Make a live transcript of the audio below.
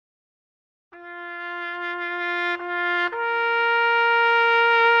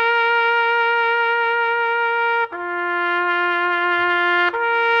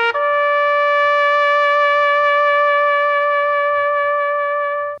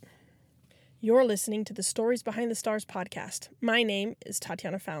You're listening to the Stories Behind the Stars podcast. My name is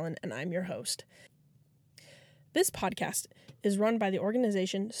Tatiana Fallon, and I'm your host. This podcast is run by the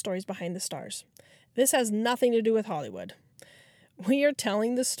organization Stories Behind the Stars. This has nothing to do with Hollywood. We are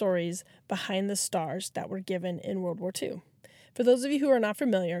telling the stories behind the stars that were given in World War II. For those of you who are not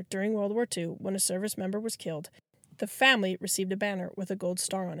familiar, during World War II, when a service member was killed, the family received a banner with a gold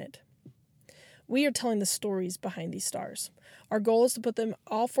star on it. We are telling the stories behind these stars. Our goal is to put them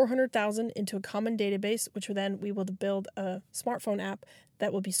all 400,000 into a common database, which then we will build a smartphone app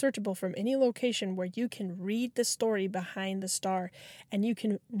that will be searchable from any location where you can read the story behind the star and you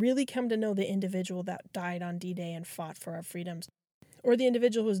can really come to know the individual that died on D-Day and fought for our freedoms, or the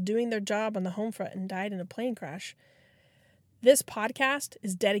individual who was doing their job on the home front and died in a plane crash. This podcast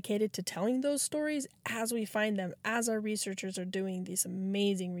is dedicated to telling those stories as we find them, as our researchers are doing this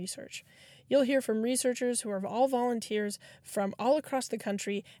amazing research. You'll hear from researchers who are all volunteers from all across the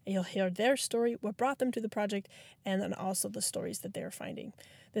country, and you'll hear their story, what brought them to the project, and then also the stories that they're finding.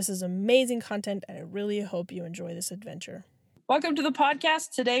 This is amazing content, and I really hope you enjoy this adventure. Welcome to the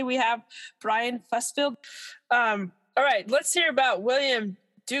podcast. Today we have Brian Fussfield. All right, let's hear about William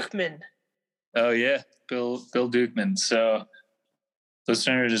Dukeman. Oh, yeah, Bill Dukeman. So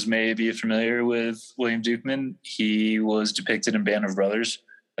listeners may be familiar with William Dukeman. He was depicted in Band of Brothers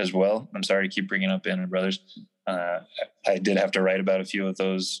as well. I'm sorry to keep bringing up Band of Brothers. I did have to write about a few of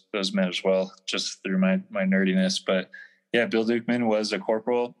those men as well, just through my nerdiness. But yeah, Bill Dukeman was a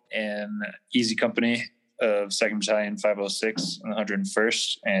corporal in Easy Company of 2nd Battalion 506 and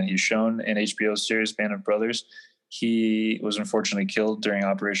 101st, and he's shown in HBO's series Band of Brothers. He was unfortunately killed during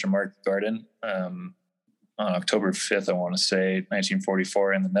Operation Market Garden on October 5th, I want to say,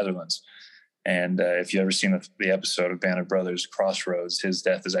 1944 in the Netherlands. And if you've ever seen the episode of Band of Brothers, Crossroads, his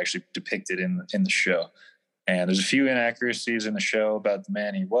death is actually depicted in the show. And there's a few inaccuracies in the show about the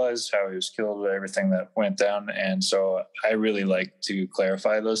man he was, how he was killed, everything that went down. And so I really like to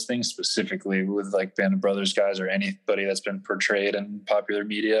clarify those things, specifically with like Band of Brothers guys or anybody that's been portrayed in popular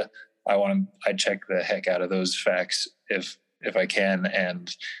media. I check the heck out of those facts if I can,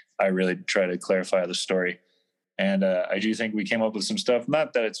 and I really try to clarify the story. And I do think we came up with some stuff,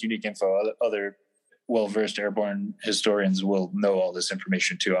 not that it's unique info. Other well-versed airborne historians will know all this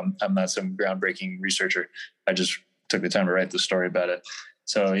information too. I'm not some groundbreaking researcher. I just took the time to write the story about it.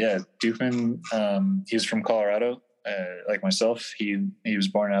 So yeah, Dukeman, he's from Colorado, like myself. He was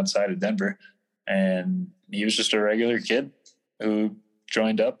born outside of Denver, and he was just a regular kid who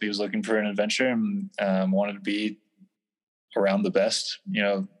joined up. He was looking for an adventure and wanted to be around the best,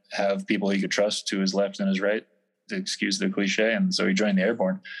 have people he could trust to his left and his right, to excuse the cliche. And so he joined the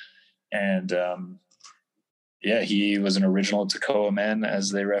Airborne. And he was an original Toccoa man,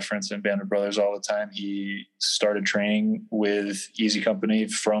 as they reference in Band of Brothers all the time. He started training with Easy Company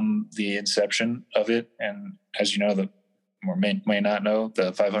from the inception of it. And as you know, or may not know,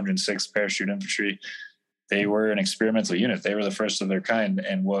 the 506th Parachute Infantry, they were an experimental unit. They were the first of their kind.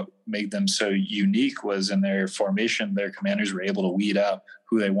 And what made them so unique was in their formation, their commanders were able to weed out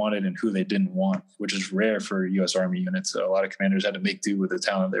who they wanted and who they didn't want, which is rare for U.S. Army units. So a lot of commanders had to make do with the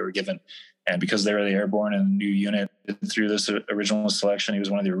talent they were given. And because they were the airborne and the new unit, through this original selection, he was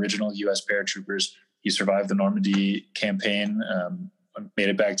one of the original U.S. paratroopers. He survived the Normandy campaign, made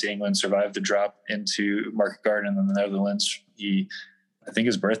it back to England, survived the drop into Market Garden in the Netherlands. I think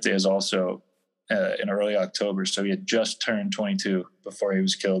his birthday is also in early October. So he had just turned 22 before he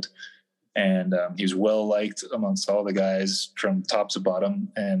was killed. And he was well liked amongst all the guys from top to bottom.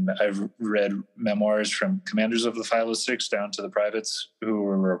 And I've read memoirs from commanders of the 506 down to the privates who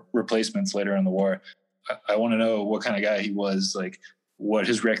were replacements later in the war. I want to know what kind of guy he was, like what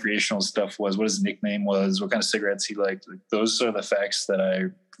his recreational stuff was, what his nickname was, what kind of cigarettes he liked. Like, those are the facts that I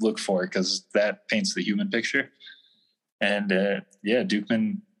look for, because that paints the human picture. And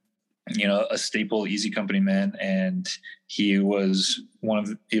Dukeman, a staple Easy Company man, and he was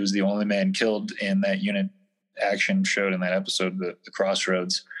the only man killed in that unit action showed in that episode, the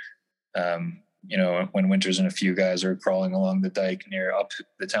Crossroads. When Winters and a few guys are crawling along the dike near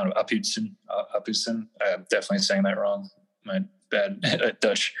the town of Opphuizen. I'm definitely saying that wrong. My bad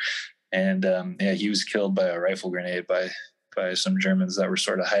Dutch. And he was killed by a rifle grenade by some Germans that were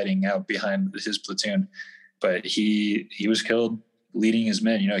sort of hiding out behind his platoon. But he was killed leading his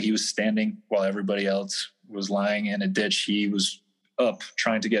men. He was standing while everybody else was lying in a ditch. He was up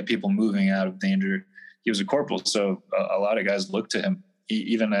trying to get people moving out of danger. He was a corporal, so a lot of guys looked to him.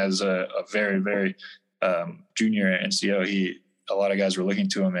 Even as a very, very junior NCO, a lot of guys were looking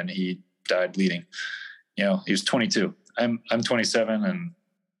to him, and he died leading. He was 22. I'm 27,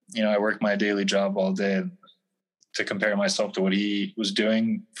 and I work my daily job all day. And to compare myself to what he was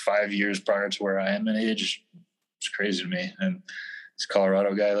doing 5 years prior to where I am in age, it's crazy to me. And he's a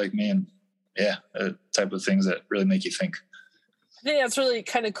Colorado guy like me, and yeah, type of things that really make you think. I think that's really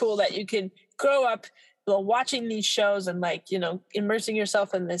kind of cool that you can grow up watching these shows and immersing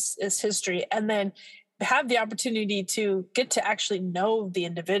yourself in this history, and then have the opportunity to get to actually know the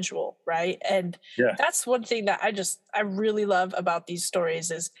individual, right? And that's one thing that I really love about these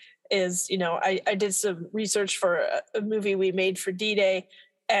stories is I did some research for a movie we made for D-Day,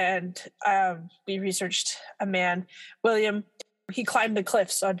 and we researched a man, William. He climbed the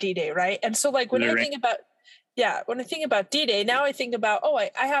cliffs on D-Day, right? And so when I think about D-Day, now I think about,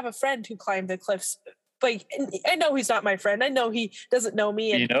 I have a friend who climbed the cliffs. I know he's not my friend. I know he doesn't know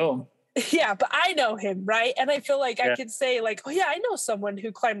me. And, yeah, but I know him, right? And I feel like I could say I know someone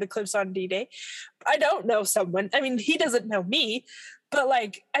who climbed the cliffs on D-Day. I don't know someone. I mean, he doesn't know me, but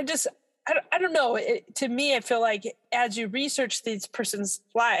I don't know. To me, I feel like as you research these person's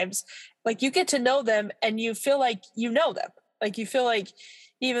lives, you get to know them and you feel like you know them. You feel like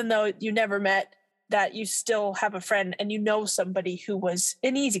even though you never met, that you still have a friend and you know somebody who was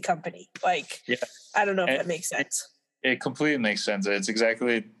in easy company. I don't know if that makes sense. It completely makes sense. It's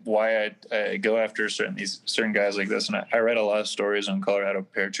exactly why I go after certain guys like this. And I write a lot of stories on Colorado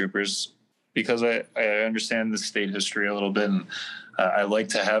paratroopers because I understand the state history a little bit. And I like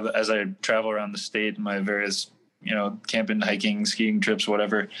to have, as I travel around the state, my various, camping, hiking, skiing trips,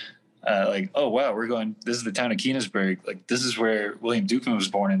 whatever, oh, wow, this is the town of Keenesburg. This is where William Dukeman was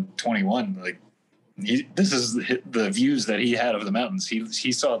born in 21. This is the views that he had of the mountains.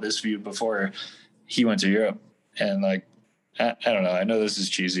 He saw this view before he went to Europe. And I don't know. I know this is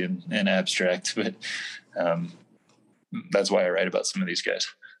cheesy and abstract, but that's why I write about some of these guys.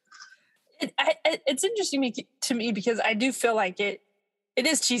 It's interesting to me because I do feel like it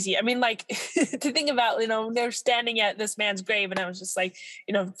is cheesy. I mean, to think about, they're standing at this man's grave, and I was just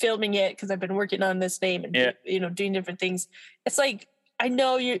filming it because I've been working on this name and doing different things. It's I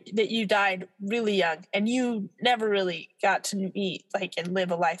know that you died really young and you never really got to meet and live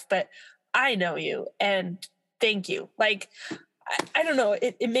a life, but I know you and thank you. I don't know.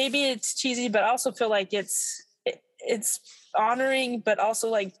 It maybe it's cheesy, but I also feel like it's honoring, but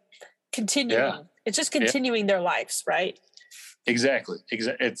also continuing. Yeah. It's just continuing their lives, right? Exactly.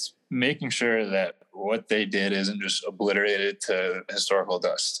 It's making sure that what they did isn't just obliterated to historical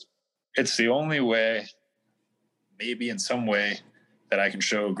dust. It's the only way, maybe in some way, that I can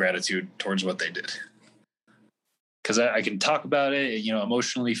show gratitude towards what they did. Because I can talk about it,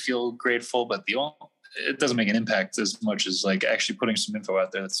 emotionally feel grateful, but it doesn't make an impact as much as actually putting some info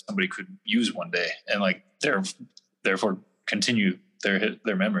out there that somebody could use one day and therefore continue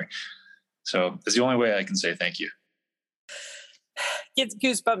their memory. So it's the only way I can say thank you. Get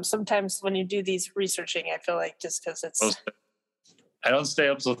goosebumps sometimes when you do these researching. I feel like just because it's. I don't stay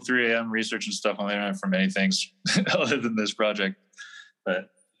up till 3 a.m. researching stuff on the internet for many things other than this project.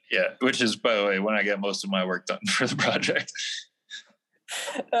 But yeah, which is, by the way, when I get most of my work done for the project.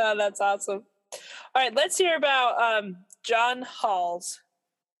 That's awesome. All right, let's hear about John Halls.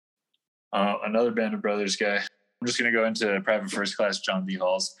 Another Band of Brothers guy. I'm just going to go into Private First Class John D.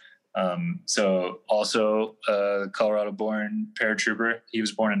 Halls. So also a Colorado-born paratrooper. He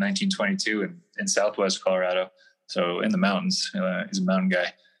was born in 1922 in Southwest Colorado, so in the mountains. He's a mountain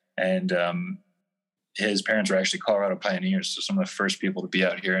guy. And his parents were actually Colorado pioneers, so some of the first people to be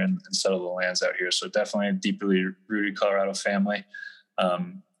out here and settle the lands out here. So definitely a deeply rooted Colorado family.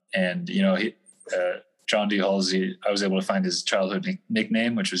 John D. Halls, I was able to find his childhood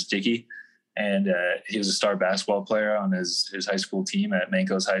nickname, which was Dickie. And he was a star basketball player on his high school team at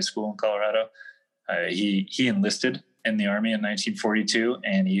Mancos High School in Colorado. He enlisted in the Army in 1942,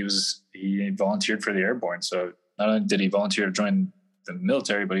 and he volunteered for the Airborne. So not only did he volunteer to join the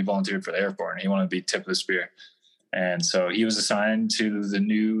military, but he volunteered for the Airborne. He wanted to be tip of the spear. And so he was assigned to the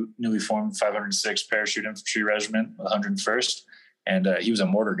newly formed 506 Parachute Infantry Regiment, 101st. And he was a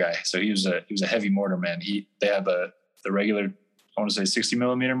mortar guy. So he was a heavy mortar man. They had the regular, I want to say 60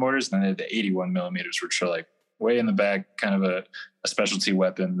 millimeter mortars, and then they had the 81 millimeters, which are way in the back, kind of a specialty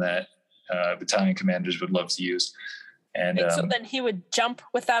weapon that battalion commanders would love to use. And so then he would jump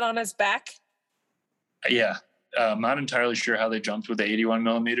with that on his back? Yeah. I'm not entirely sure how they jumped with the 81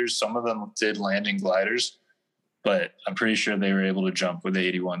 millimeters. Some of them did landing gliders, but I'm pretty sure they were able to jump with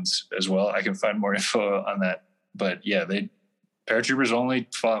the 81s as well. I can find more info on that. But yeah, paratroopers only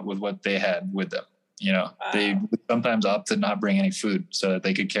fought with what they had with them. Wow. They would sometimes opt to not bring any food so that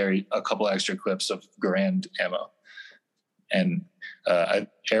they could carry a couple extra clips of Garand ammo. And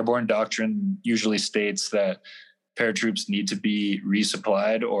airborne doctrine usually states that paratroops need to be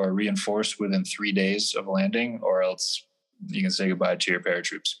resupplied or reinforced within 3 days of landing, or else you can say goodbye to your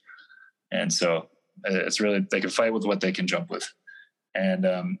paratroops. And so it's really, they can fight with what they can jump with. And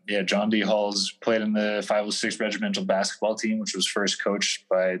John D. Halls played in the 506 Regimental basketball team, which was first coached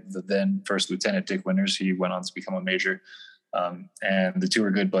by the then First Lieutenant Dick Winters. He went on to become a major. And the two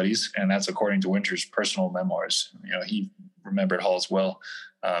were good buddies. And that's according to Winters' personal memoirs. He remembered Halls well.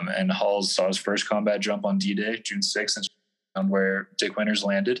 And Halls saw his first combat jump on D-Day, June 6th, and where Dick Winters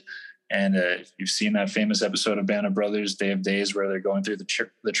landed. And you've seen that famous episode of Band of Brothers, Day of Days, where they're going through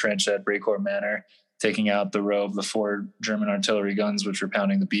the trench at Brecourt Manor, taking out the row of the 4 German artillery guns, which were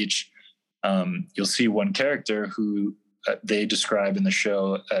pounding the beach. You'll see one character who they describe in the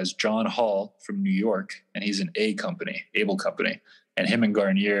show as John Hall from New York, and he's an Able Company. And him and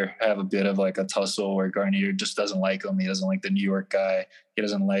Garnier have a bit of like a tussle where Garnier just doesn't like him. He doesn't like the New York guy. He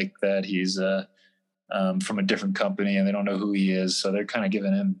doesn't like that he's from a different company and they don't know who he is. So they're kind of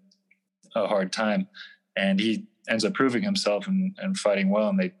giving him a hard time. And he ends up proving himself and fighting well.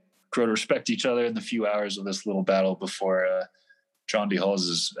 And they grow to respect each other in the few hours of this little battle before John D. Halls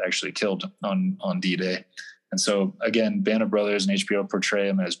is actually killed on D-Day. And so, again, Band of Brothers and HBO portray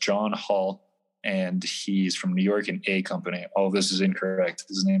him as John Hall, and he's from New York and A Company. All of this is incorrect.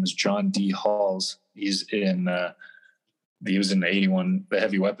 His name is John D. Halls. He was in the 81, the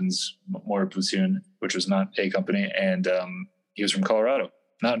Heavy Weapons Mortar Platoon, which was not A Company, and he was from Colorado,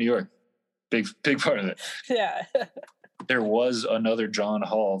 not New York. Big part of it. Yeah. There was another John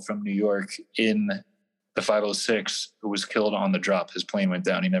Hall from New York in the 506 who was killed on the drop. His plane went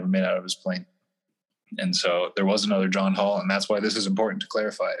down. He never made out of his plane. And so there was another John Hall, and that's why this is important to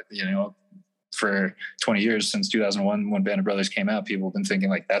clarify. For 20 years, since 2001, when Band of Brothers came out, people have been thinking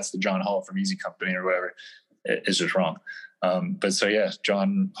like that's the John Hall from Easy Company or whatever. It's just wrong. But so, yeah,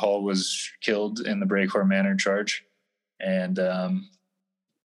 John Hall was killed in the Brecourt Manor charge. And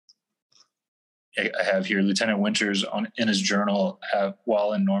I have here Lieutenant Winters in his journal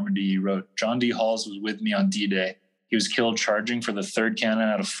while in Normandy, he wrote, "John D. Halls was with me on D-Day. He was killed charging for the 3rd cannon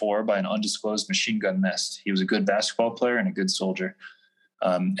out of 4 by an undisclosed machine gun nest. He was a good basketball player and a good soldier."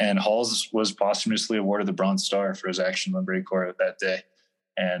 And Halls was posthumously awarded the Bronze Star for his action on Brecourt that day.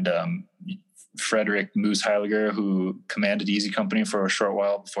 And Frederick Moose Heiliger, who commanded Easy Company for a short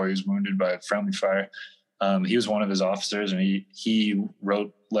while before he was wounded by friendly fire, he was one of his officers, and he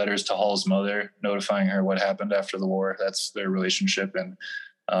wrote letters to Hall's mother notifying her what happened after the war. That's their relationship. And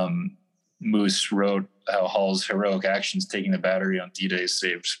Moose wrote how Hall's heroic actions taking the battery on D-Day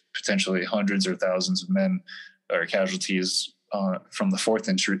saved potentially hundreds or thousands of men or casualties from the 4th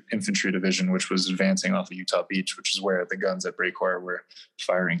Infantry Division, which was advancing off of Utah Beach, which is where the guns at Brecourt were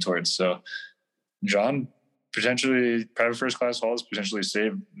firing towards. So John, potentially Private First Class Halls, potentially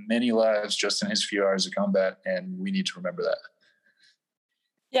saved many lives just in his few hours of combat, and we need to remember that.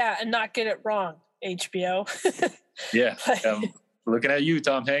 Yeah, and not get it wrong, HBO. Yeah, looking at you,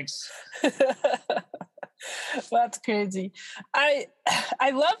 Tom Hanks. That's crazy. I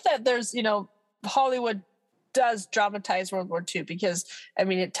love that there's, Hollywood does dramatize World War II because,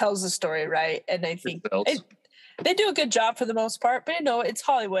 it tells the story, right? And I think they do a good job for the most part, but it's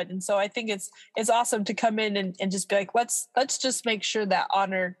Hollywood. And so I think it's awesome to come in and just be like, let's just make sure that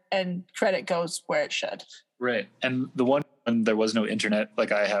honor and credit goes where it should. Right. And the one when there was no internet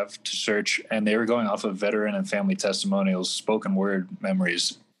like I have to search, and they were going off of veteran and family testimonials, spoken word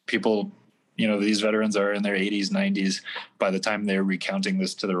memories. People, these veterans are in their 80s, 90s. By the time they're recounting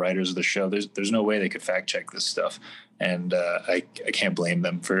this to the writers of the show, there's no way they could fact check this stuff. And I can't blame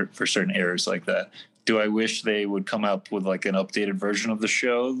them for certain errors like that. Do I wish they would come up with like an updated version of the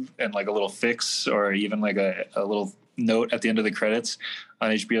show and like a little fix or even like a little note at the end of the credits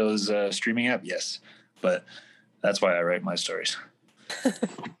on HBO's streaming app? Yes. But that's why I write my stories.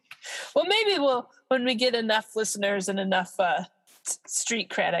 Well, maybe when we get enough listeners and enough street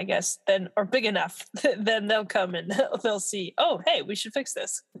cred, I guess, or big enough, then they'll come and they'll see, oh, hey, we should fix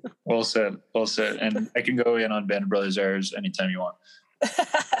this. Well said. And I can go in on Band of Brothers errors anytime you want.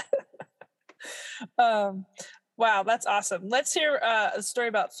 Wow, that's awesome. Let's hear a story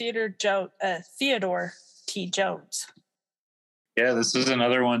about Theodore T. Jones. Yeah, this is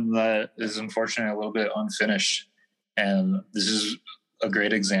another one that is unfortunately a little bit unfinished. And this is a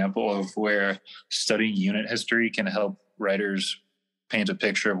great example of where studying unit history can help writers paint a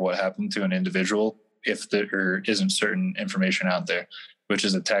picture of what happened to an individual if there isn't certain information out there, which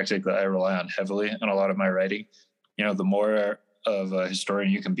is a tactic that I rely on heavily in a lot of my writing. The more of a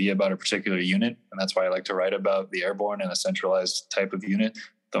historian you can be about a particular unit, and that's why I like to write about the airborne and a centralized type of unit,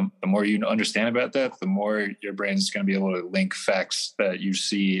 the more you understand about that, the more your brain's going to be able to link facts that you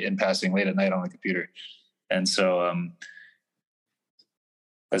see in passing late at night on the computer. And so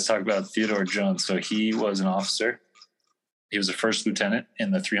let's talk about Theodore Jones. So he was an officer. He was a first lieutenant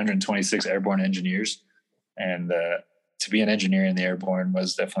in the 326 Airborne Engineers. And to be an engineer in the Airborne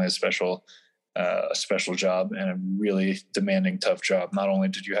was definitely a special job and a really demanding, tough job. Not only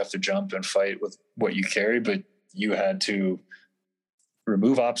did you have to jump and fight with what you carry, but you had to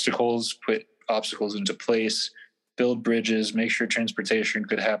remove obstacles, put obstacles into place, build bridges, make sure transportation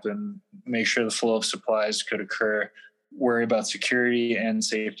could happen, make sure the flow of supplies could occur, worry about security and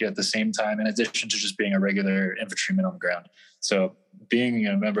safety at the same time, in addition to just being a regular infantryman on the ground. So being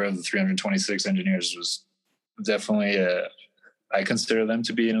a member of the 326 Engineers was definitely, I consider them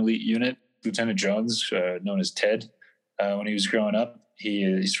to be an elite unit. Lieutenant Jones, known as Ted, when he was growing up,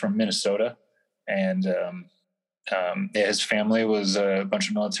 he's from Minnesota, and his family was a bunch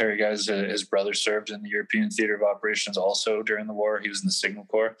of military guys. His brother served in the European Theater of Operations also during the war. He was in the Signal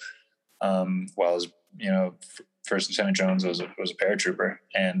Corps, while his, First Lieutenant Jones was a paratrooper,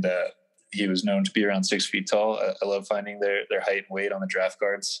 and he was known to be around 6 feet tall. I love finding their height and weight on the draft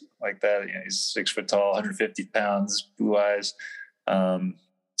cards like that. He's 6 foot tall, 150 pounds, blue eyes.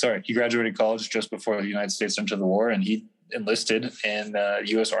 He graduated college just before the United States entered the war, and he enlisted in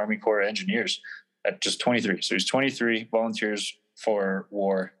U.S. Army Corps of Engineers at just 23. So he's 23, volunteers for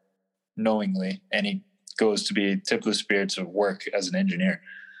war knowingly, and he goes to be tip of the spear to work as an engineer,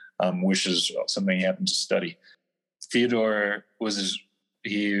 which is something he happened to study. Theodore was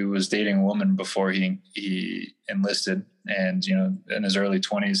dating a woman before he enlisted, and in his early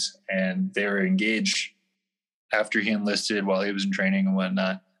 20s, and they were engaged after he enlisted while he was in training and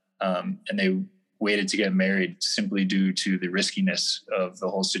whatnot. And they waited to get married simply due to the riskiness of the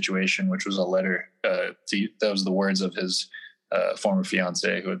whole situation, which was a letter. That was the words of his former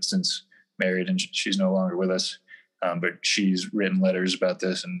fiance, who had since married, and she's no longer with us. But she's written letters about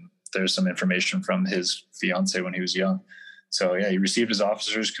this, and there's some information from his fiance when he was young. So yeah, he received his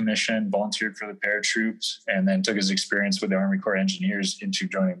officer's commission, volunteered for the paratroops, and then took his experience with the Army Corps of Engineers into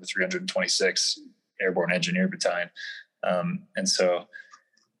joining the 326 Airborne Engineer Battalion.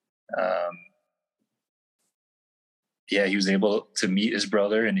 He was able to meet his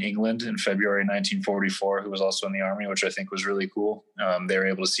brother in England in February 1944, who was also in the Army, which I think was really cool. They were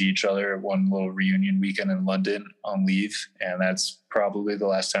able to see each other at one little reunion weekend in London on leave, and that's probably the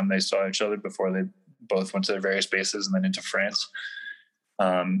last time they saw each other before they both went to their various bases and then into France.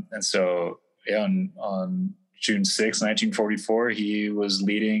 On June 6, 1944, he was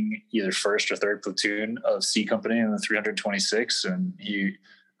leading either 1st or 3rd Platoon of C Company in the 326, and he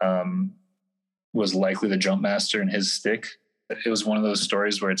was likely the jump master in his stick. It was one of those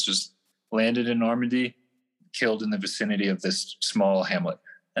stories where it's just landed in Normandy, killed in the vicinity of this small hamlet.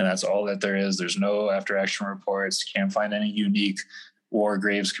 And that's all that there is. There's no after action reports. Can't find any unique War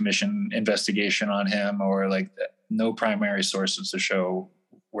Graves Commission investigation on him, or no primary sources to show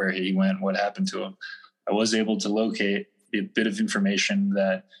where he went, what happened to him. I was able to locate a bit of information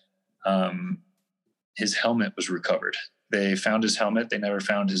that his helmet was recovered. They found his helmet. They never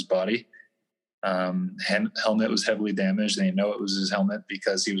found his body. Helmet was heavily damaged. They know it was his helmet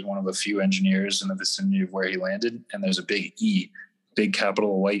because he was one of the few engineers in the vicinity of where he landed. And there's a big E, big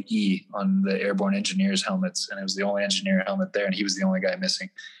capital white E on the Airborne Engineers helmets. And it was the only engineer helmet there, and he was the only guy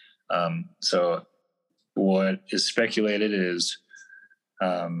missing. So what is speculated is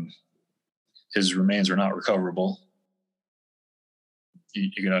his remains were not recoverable.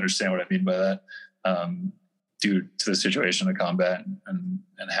 You can understand what I mean by that, due to the situation of the combat and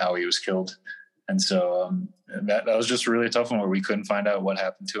how he was killed. And so that was just a really tough one where we couldn't find out what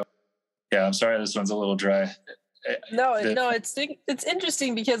happened to him. Yeah, I'm sorry, this one's a little dry. No, it's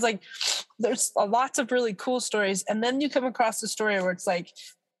interesting because there's lots of really cool stories, and then you come across a story where it's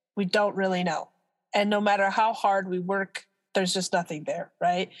we don't really know, and no matter how hard we work, there's just nothing there,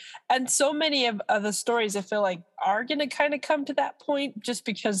 right? And so many of the stories I feel are going to kind of come to that point just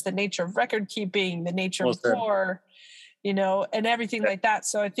because the nature of record keeping, the nature of war, and everything like that.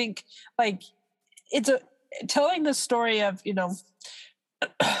 So I think it's telling the story of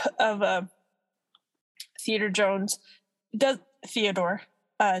Theodore Jones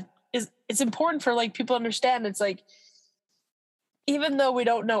it's important for people to understand. It's even though we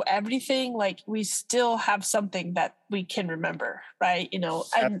don't know everything, we still have something that we can remember, right?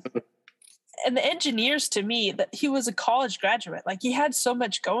 And the engineers, to me, that he was a college graduate. He had so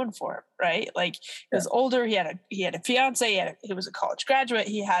much going for him, right? He was older. He had a fiance. He was a college graduate.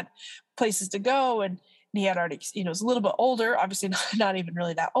 He had places to go, and he had already, was a little bit older. Obviously, not even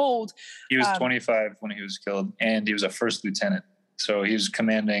really that old. He was 25 when he was killed, and he was a first lieutenant. So he was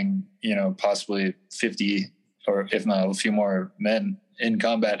commanding, possibly 50 or if not a few more men in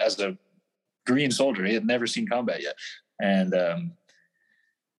combat as a green soldier. He had never seen combat yet. And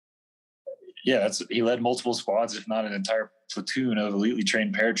he led multiple squads, if not an entire platoon of elitely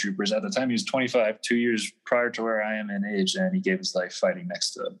trained paratroopers. At the time, he was 25, 2 years prior to where I am in age, and he gave his life fighting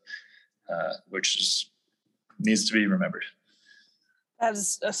next to him, which needs to be remembered. That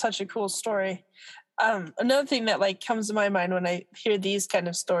is such a cool story. Another thing that like comes to my mind when I hear these kind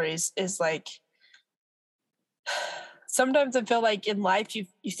of stories is like, sometimes I feel like in life you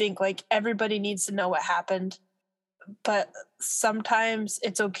think like everybody needs to know what happened, but sometimes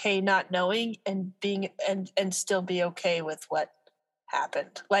it's okay not knowing and being and still be okay with what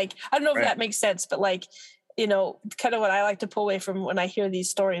happened. Like, I don't know if that makes sense, but like, you know, kind of what I like to pull away from when I hear these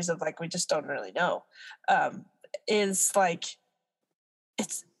stories of like we just don't really know, is like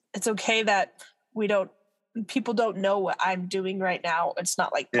it's okay that people don't know what I'm doing right now. It's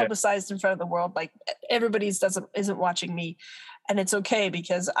not like publicized in front of the world. Like everybody's isn't watching me, and it's okay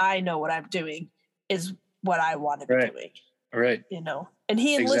because I know what I'm doing is what I want to be doing. Right. You know, and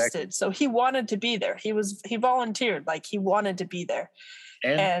he enlisted, so he wanted to be there. He volunteered, like he wanted to be there.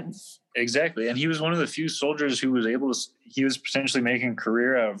 And exactly. And he was one of the few soldiers who was he was potentially making a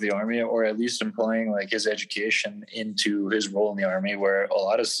career out of the army, or at least employing like his education into his role in the army, where a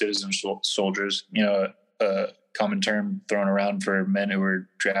lot of citizen soldiers, you know, a common term thrown around for men who were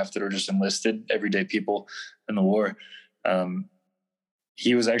drafted or just enlisted, everyday people in the war.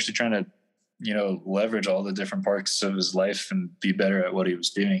 He was actually trying to, you know, leverage all the different parts of his life and be better at what he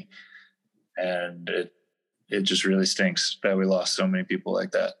was doing. And it just really stinks that we lost so many people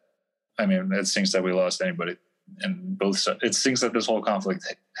like that. I mean, it stinks that we lost anybody, and both sides. It stinks that this whole conflict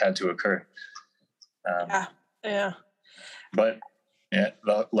had to occur. Yeah. But yeah,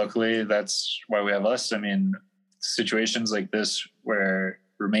 luckily that's why we have us. I mean, situations like this where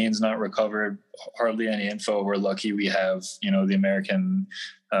remains not recovered, hardly any info. We're lucky we have, you know, the American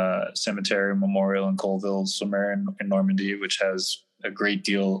Cemetery Memorial in Colville-sur-Mer in Normandy, which has a great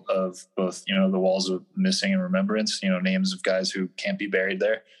deal of both, you know, the walls of missing and remembrance, you know, names of guys who can't be buried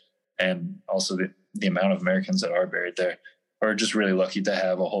there, and also the amount of Americans that are buried there. We're just really lucky to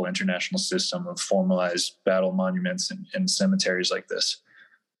have a whole international system of formalized battle monuments and cemeteries like this.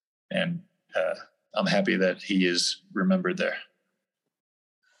 And I'm happy that he is remembered there.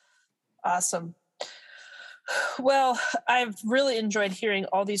 Awesome. Well, I've really enjoyed hearing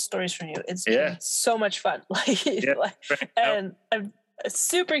all these stories from you. It's been so much fun. And I'm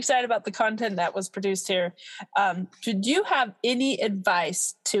super excited about the content that was produced here. Do you have any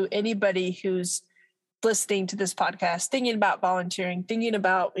advice to anybody who's listening to this podcast, thinking about volunteering, thinking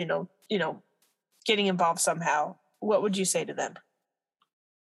about, you know, getting involved somehow? What would you say to them?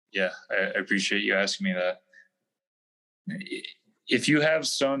 Yeah, I appreciate you asking me that. If you have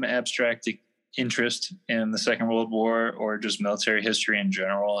some abstract interest in the Second World War or just military history in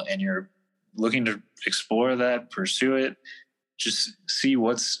general, and you're looking to explore that, pursue it, just see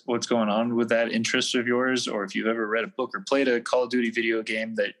what's going on with that interest of yours. Or if you've ever read a book or played a Call of Duty video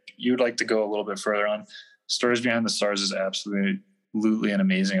game that you'd like to go a little bit further on, Stories Behind the Stars is absolutely an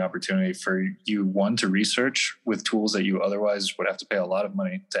amazing opportunity for you, one, to research with tools that you otherwise would have to pay a lot of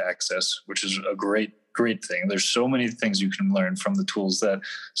money to access, which is a great thing. There's so many things you can learn from the tools that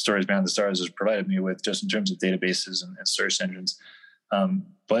Stories Behind the Stars has provided me with, just in terms of databases and search engines.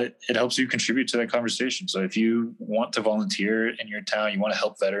 But it helps you contribute to that conversation. So if you want to volunteer in your town, you want to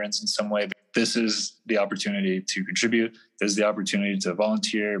help veterans in some way, this is the opportunity to contribute. This is the opportunity to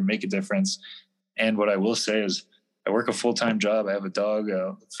volunteer, make a difference. And what I will say is, I work a full-time job. I have a dog,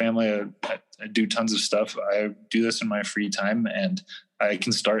 a family. I do tons of stuff. I do this in my free time, and I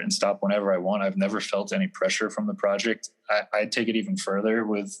can start and stop whenever I want. I've never felt any pressure from the project. I take it even further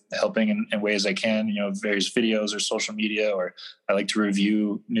with helping in ways I can, you know, various videos or social media, or I like to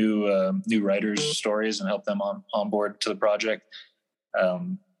review new writers' stories and help them on board to the project.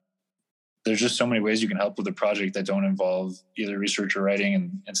 There's just so many ways you can help with the project that don't involve either research or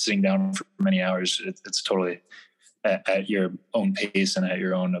writing and sitting down for many hours. It's totally at your own pace and at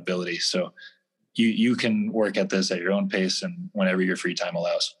your own ability. So you can work at this at your own pace and whenever your free time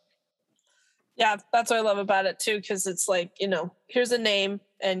allows. Yeah, that's what I love about it too, because it's like, you know, here's a name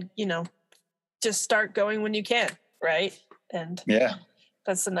and, you know, just start going when you can, right? And yeah,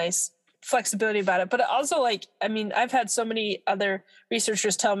 that's a nice flexibility about it. But also, like, I mean, I've had so many other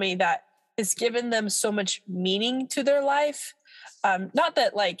researchers tell me that it's given them so much meaning to their life. Not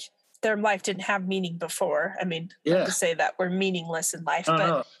that like their life didn't have meaning before. I mean, not to say that we're meaningless in life,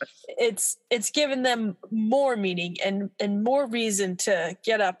 but it's given them more meaning and more reason to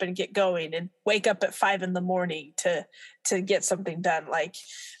get up and get going and wake up at 5 a.m. to get something done. Like,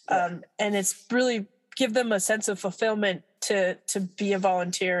 and it's really give them a sense of fulfillment to be a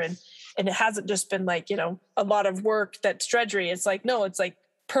volunteer. And And it hasn't just been like, a lot of work that's drudgery. It's like, no, it's like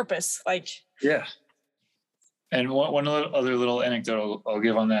purpose. Like, yeah. And one other little anecdote I'll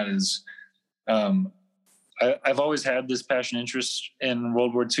give on that is, I've always had this passion interest in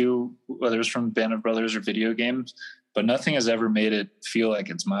World War II, whether it's from Band of Brothers or video games, but nothing has ever made it feel like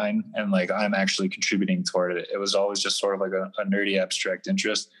it's mine and like I'm actually contributing toward it. It was always just sort of like a nerdy abstract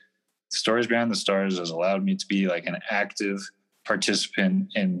interest. Stories Behind the Stars has allowed me to be like an active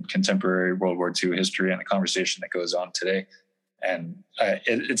participant in contemporary World War II history and the conversation that goes on today. And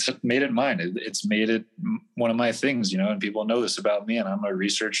it's made it mine. It's made it one of my things, and people know this about me, and I'm a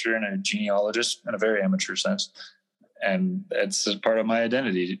researcher and a genealogist in a very amateur sense. And it's a part of my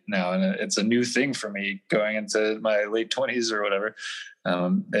identity now. And it's a new thing for me going into my late 20s or whatever.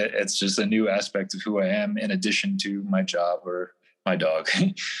 It's just a new aspect of who I am in addition to my job or my dog.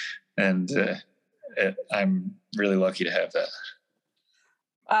 And I'm really lucky to have that.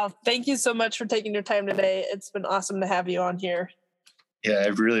 Wow. Thank you so much for taking your time today. It's been awesome to have you on here. Yeah, I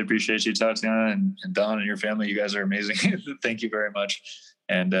really appreciate you, Tatiana, and Don and your family. You guys are amazing. Thank you very much.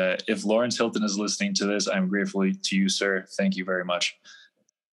 And if Lawrence Hilton is listening to this, I'm grateful to you, sir. Thank you very much.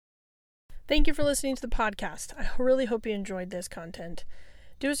 Thank you for listening to the podcast. I really hope you enjoyed this content.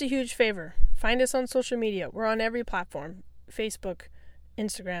 Do us a huge favor. Find us on social media. We're on every platform. Facebook,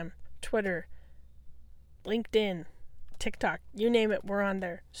 Instagram, Twitter, LinkedIn, TikTok, you name it, we're on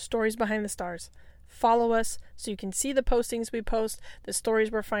there. Stories Behind the Stars. Follow us so you can see the postings we post, the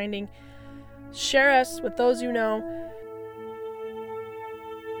stories we're finding. Share us with those you know.